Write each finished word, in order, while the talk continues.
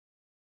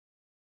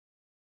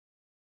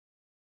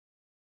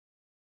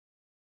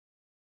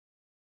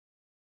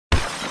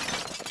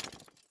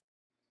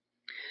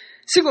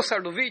Se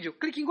gostar do vídeo,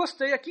 clique em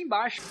gostei aqui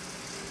embaixo.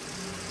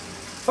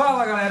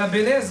 Fala galera,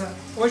 beleza?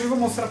 Hoje eu vou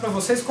mostrar pra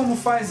vocês como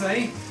faz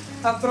aí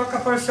a troca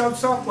parcial do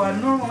seu aquário.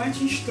 Normalmente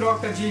a gente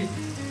troca de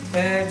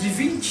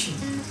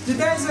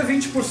 10 a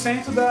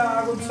 20% da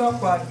água do seu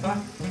aquário, tá?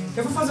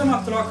 Eu vou fazer uma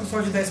troca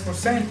só de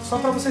 10%, só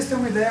para vocês terem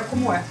uma ideia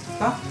como é,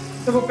 tá?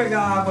 Eu vou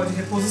pegar a água de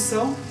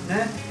reposição,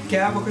 né? Que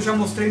é a água que eu já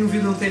mostrei no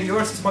vídeo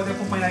anterior, vocês podem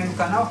acompanhar aí no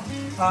canal,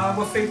 a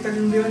água feita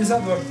ali no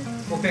ionizador.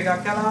 Vou pegar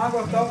aquela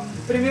água e tal.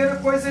 Primeira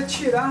coisa é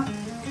tirar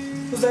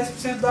os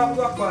 10% da água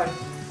do aquário.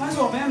 Mais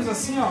ou menos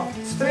assim, ó,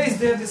 os 3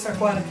 dedos desse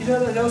aquário aqui já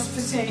é o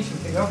suficiente,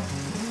 entendeu?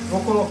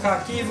 Vou colocar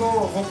aqui,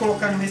 vou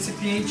colocar no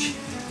recipiente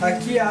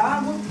aqui a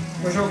água,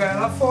 vou jogar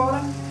ela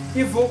fora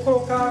e vou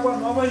colocar água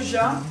nova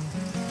já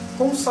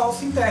com sal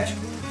sintético.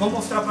 Vou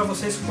mostrar para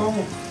vocês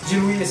como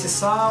diluir esse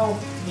sal,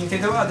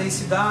 entendeu? A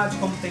densidade,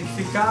 como tem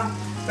que ficar.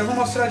 Então eu vou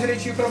mostrar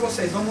direitinho para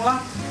vocês. Vamos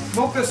lá?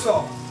 Bom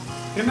pessoal,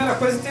 primeira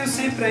coisa, tenho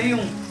sempre aí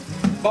um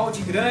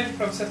balde grande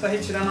para você estar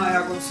retirando a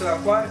água do seu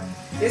aquário.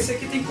 Esse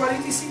aqui tem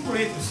 45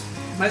 litros,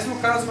 mas no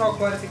caso meu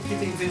aquário aqui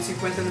tem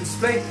 250 no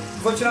display,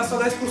 vou tirar só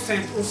 10%,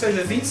 ou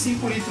seja,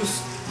 25 litros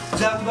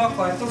de água do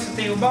aquário. Então você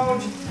tem o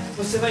balde,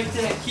 você vai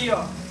ter aqui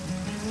ó,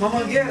 uma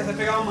mangueira, você vai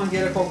pegar uma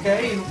mangueira qualquer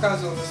aí, no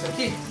caso essa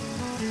aqui,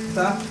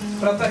 tá?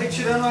 Para estar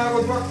retirando a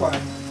água do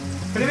aquário.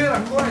 Primeira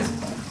coisa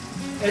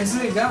é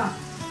desligar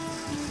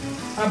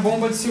a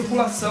bomba de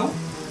circulação,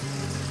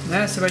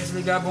 né? Você vai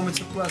desligar a bomba de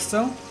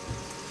circulação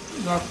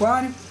do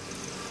aquário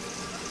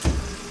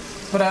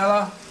para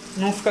ela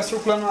não ficar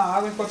circulando a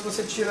água enquanto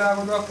você tira a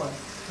água do aquário.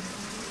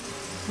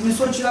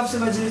 Começou a tirar, você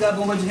vai desligar a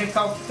bomba de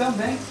recalque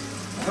também.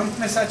 Vamos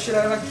começar a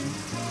tirar ela aqui.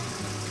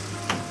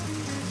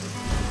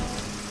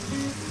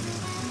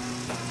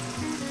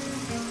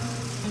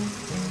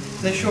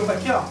 Deixou para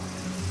aqui, ó,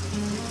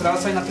 para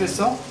ela sair na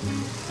pressão.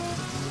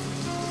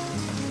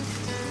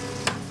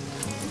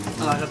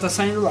 Olha lá, já está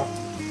saindo lá.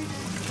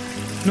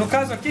 No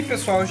caso aqui,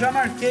 pessoal, eu já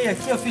marquei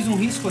aqui, eu fiz um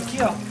risco aqui,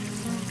 ó,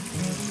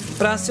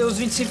 para ser os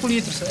 25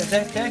 litros,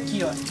 até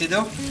aqui, ó,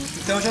 entendeu?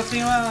 Então eu já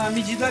tenho a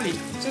medida ali.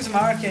 Vocês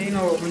marquem aí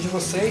no de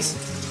vocês.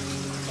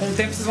 Com o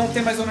tempo vocês vão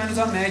ter mais ou menos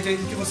a média aí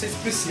do que vocês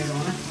precisam,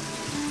 né?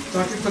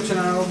 Então aqui que eu tô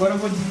tirando agora, eu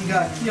vou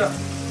desligar aqui, ó,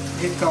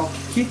 recalque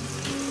aqui.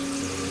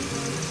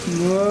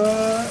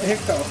 No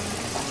recalque.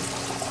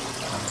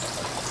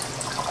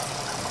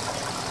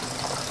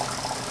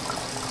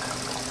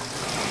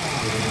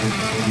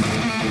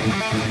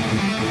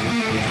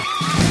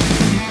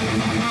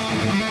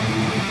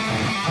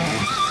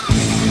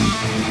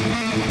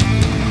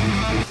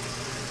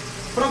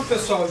 Pronto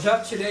pessoal, já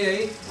tirei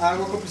aí a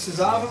água que eu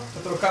precisava.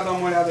 Vou trocar, dar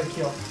uma olhada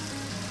aqui, ó.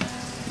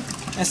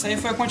 Essa aí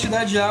foi a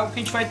quantidade de água que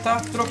a gente vai estar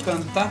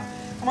trocando, tá?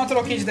 É uma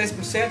troquinha de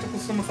 10%, eu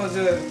costumo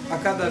fazer a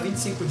cada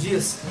 25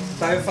 dias,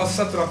 tá? Eu faço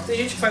essa troca. Tem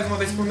gente que faz uma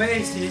vez por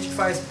mês, tem gente que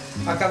faz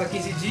a cada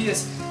 15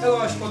 dias. É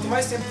lógico, quanto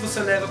mais tempo você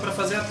leva para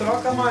fazer a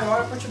troca,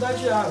 maior a quantidade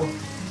de água.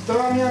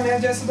 Então a minha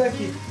média é essa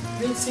daqui,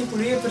 25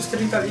 litros,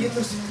 30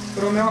 litros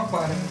para o meu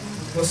aquário.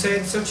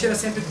 Você tira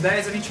sempre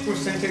 10 a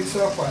 20% aí do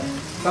seu aquário,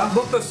 tá?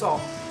 Bom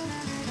pessoal,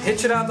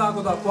 retirada a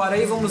água do aquário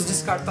aí, vamos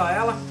descartar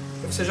ela.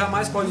 Você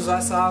jamais pode usar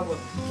essa água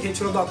que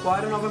retirou do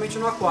aquário novamente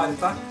no aquário,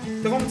 tá?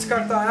 Então vamos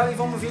descartar ela e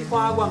vamos vir com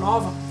a água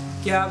nova,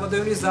 que é a água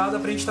deionizada,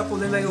 pra gente estar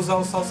podendo aí usar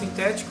o sal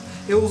sintético.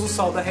 Eu uso o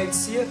sal da Red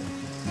Sea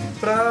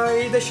pra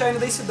ir deixar aí na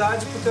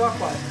densidade pro teu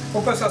aquário.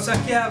 Bom pessoal, essa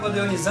aqui é a água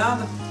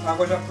deionizada, a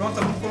água já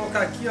pronta, vamos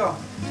colocar aqui ó,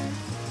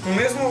 no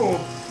mesmo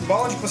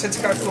balde que você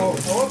descartou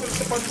outro,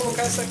 você pode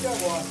colocar essa aqui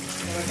agora,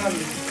 ela tá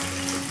ali.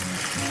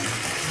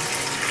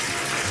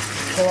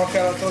 Coloca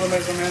ela toda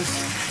mais ou menos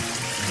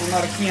uma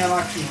marquinha lá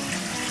aqui.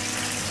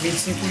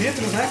 25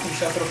 litros, né, que a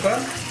gente está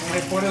trocando, vamos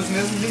repor os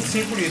mesmos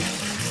 25 litros.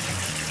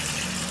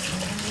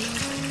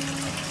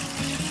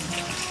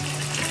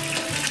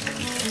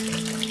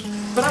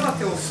 Para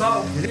bater o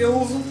sal,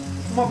 eu uso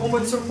uma bomba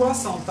de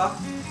circulação, tá?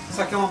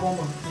 Essa aqui é uma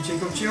bomba antiga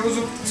que eu tinha, eu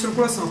uso de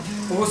circulação.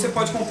 Ou você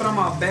pode comprar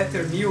uma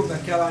Better Mill,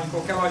 daquela, em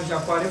qualquer loja de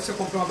aquário, você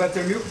compra uma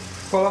Better Mill,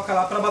 coloca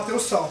lá para bater o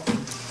sal.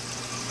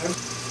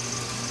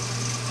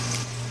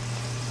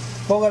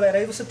 Bom galera,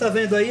 aí você tá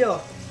vendo aí ó,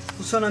 o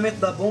funcionamento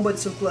da bomba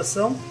de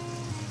circulação.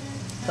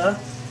 Tá?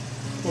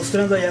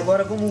 Mostrando aí,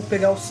 agora vamos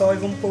pegar o sal e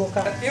vamos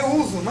colocar. Eu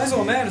uso mais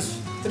ou menos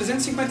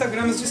 350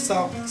 gramas de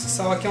sal. Esse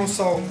sal aqui é um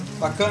sal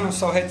bacana, um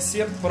sal Red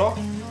Sea Pro,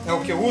 é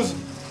o que eu uso.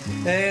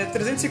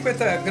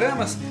 350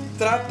 gramas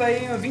trata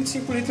aí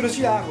 25 litros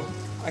de água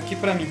aqui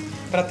pra mim,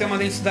 para ter uma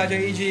densidade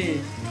aí de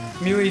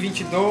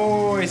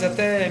 1022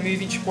 até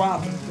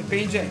 1024,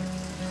 depende aí.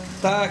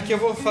 Tá? Aqui eu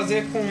vou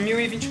fazer com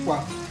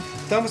 1024.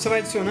 Então você vai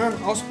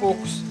adicionando aos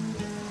poucos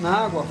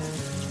na água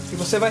e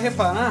você vai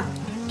reparar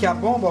que a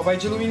bomba vai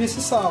diluir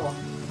nesse sal,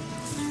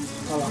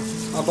 ó. Olha lá,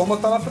 a bomba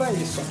tá lá para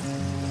isso,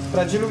 ó,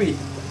 para diluir.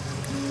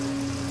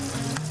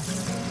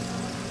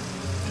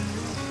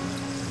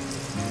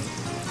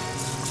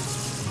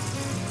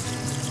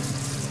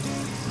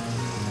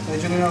 Vai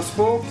diluindo aos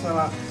poucos, olha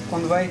lá,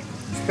 quando vai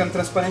ficando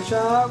transparente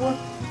a água,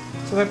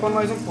 você vai pondo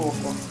mais um pouco,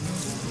 ó.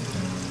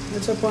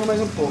 Você vai pondo mais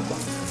um pouco, ó.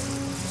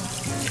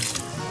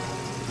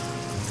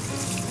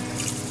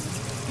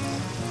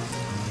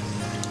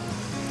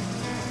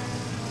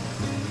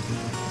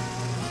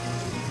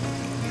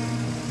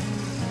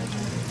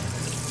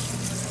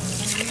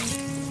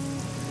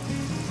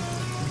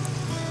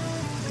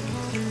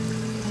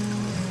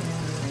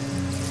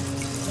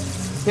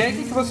 E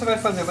aí o que você vai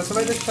fazer? Você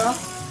vai deixar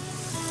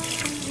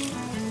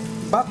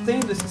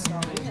batendo esse sal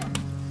aí,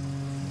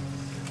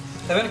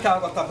 ó. Tá vendo que a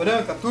água tá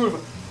branca, turva?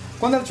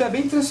 Quando ela estiver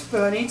bem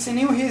transparente, sem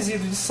nenhum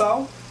resíduo de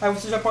sal, aí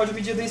você já pode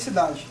medir a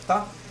densidade,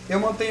 tá? Eu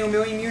mantenho o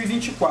meu em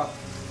 1024.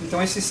 Então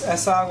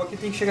essa água aqui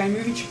tem que chegar em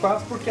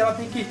 1024 porque ela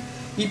tem que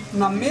ir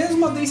na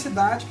mesma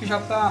densidade que já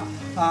está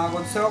a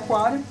água do seu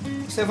aquário.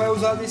 Você vai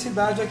usar a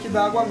densidade aqui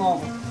da água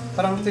nova,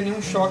 para não ter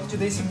nenhum choque de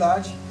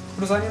densidade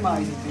para os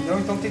animais, entendeu?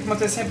 Então tem que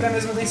manter sempre a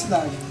mesma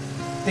densidade.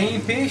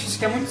 Tem peixes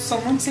que são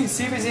muito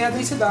sensíveis em a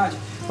densidade.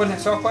 Por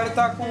exemplo, seu aquário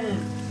está com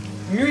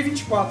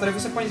 1024, aí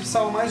você põe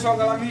sal a mais e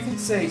joga lá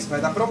 1026,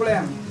 vai dar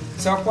problema.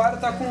 Seu aquário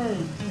está com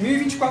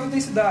 1024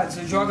 densidades,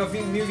 você joga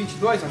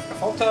 1022, vai ficar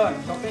faltando.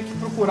 Então tem que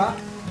procurar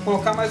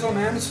colocar mais ou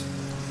menos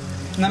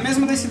na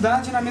mesma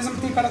densidade e na mesma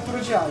temperatura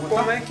de água.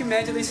 Como é que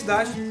mede a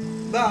densidade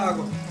da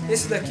água?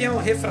 Esse daqui é um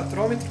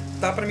refratrômetro,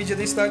 dá para medir a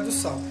densidade do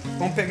sal.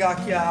 Vamos pegar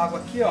aqui a água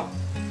aqui, ó,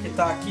 que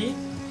está aqui,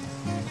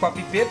 com a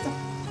pipeta.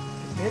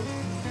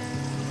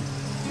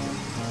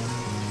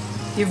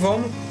 E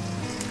vamos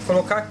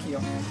colocar aqui,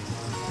 ó.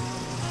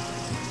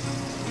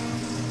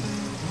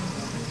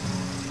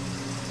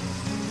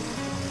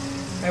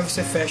 Aí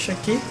você fecha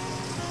aqui.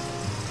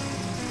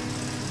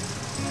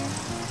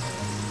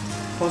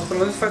 Então, pelo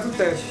menos faz o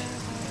teste.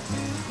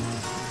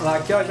 Lá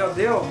aqui, ó, já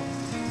deu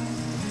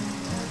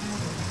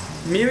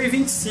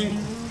 1025,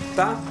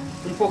 tá?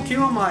 Um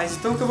pouquinho a mais.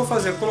 Então o que eu vou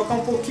fazer? Eu vou colocar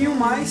um pouquinho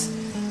mais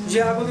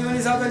de água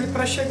ionizada ali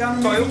para chegar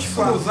no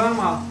 1024. Eu vou usar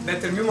uma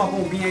Bettermil, uma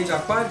bombinha aí de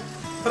aquário,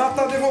 para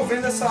estar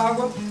devolvendo essa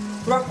água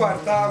pro aquário,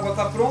 tá? A água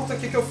tá pronta, o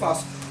que eu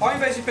faço? Ao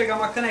invés de pegar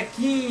uma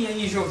canequinha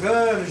e ir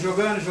jogando,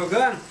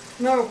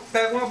 não, eu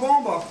pego uma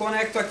bomba, ó,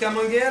 conecto aqui a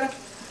mangueira,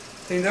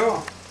 entendeu?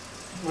 Ó,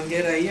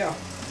 mangueira aí, ó,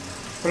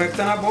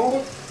 conectando a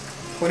bomba,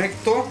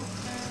 conectou,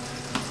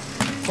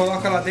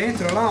 coloca lá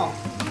dentro, lá, ó.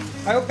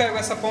 Aí eu pego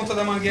essa ponta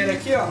da mangueira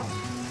aqui, ó,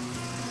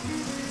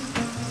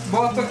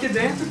 boto aqui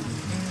dentro,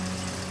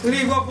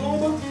 ligo a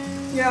bomba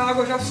e a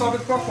água já sobe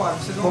pro aquário.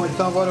 Bom,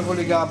 então agora eu vou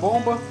ligar a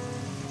bomba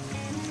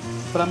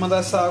para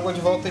mandar essa água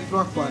de volta aí pro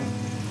aquário.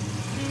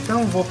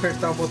 Então vou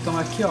apertar o botão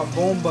aqui, ó,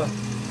 bomba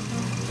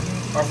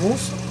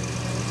avulsa.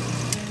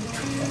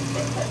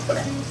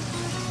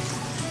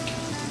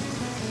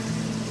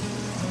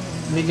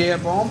 Liguei a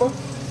bomba.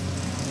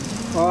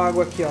 Ó a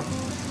água aqui, ó.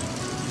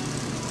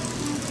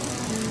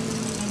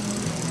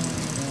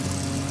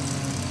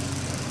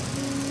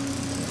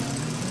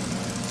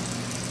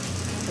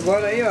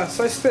 Agora aí, ó,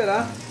 só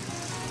esperar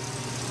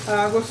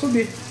a água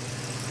subir.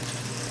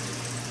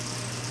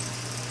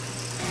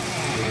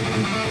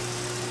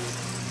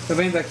 Tá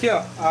vendo aqui,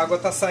 ó? A água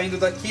tá saindo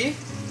daqui,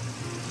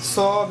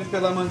 sobe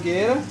pela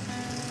mangueira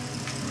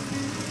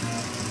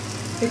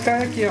e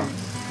cai aqui, ó,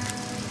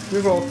 de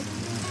volta.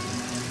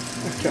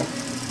 Aqui, ó.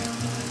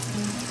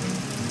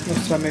 Vou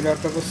mostrar melhor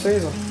pra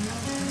vocês, ó.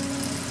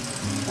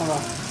 Olha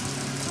lá.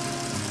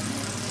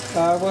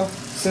 A água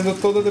sendo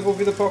toda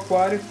devolvida pro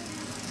aquário.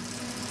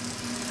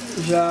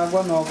 Já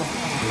água nova.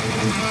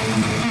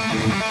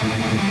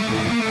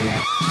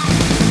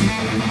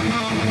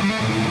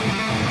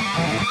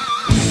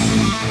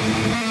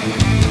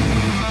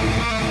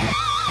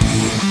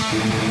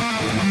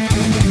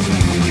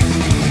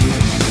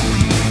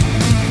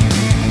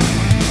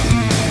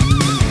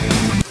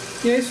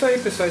 E é isso aí,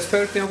 pessoal,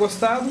 espero que tenham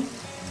gostado. Vou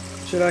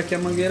tirar aqui a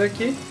mangueira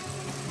aqui.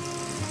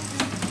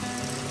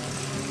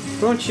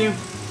 Prontinho.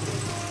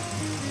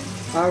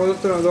 A água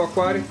do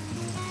aquário.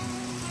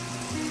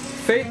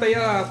 Feita aí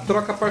a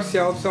troca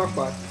parcial do seu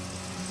aquário.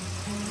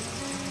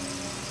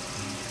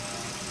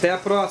 Até a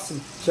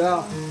próxima.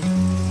 Tchau.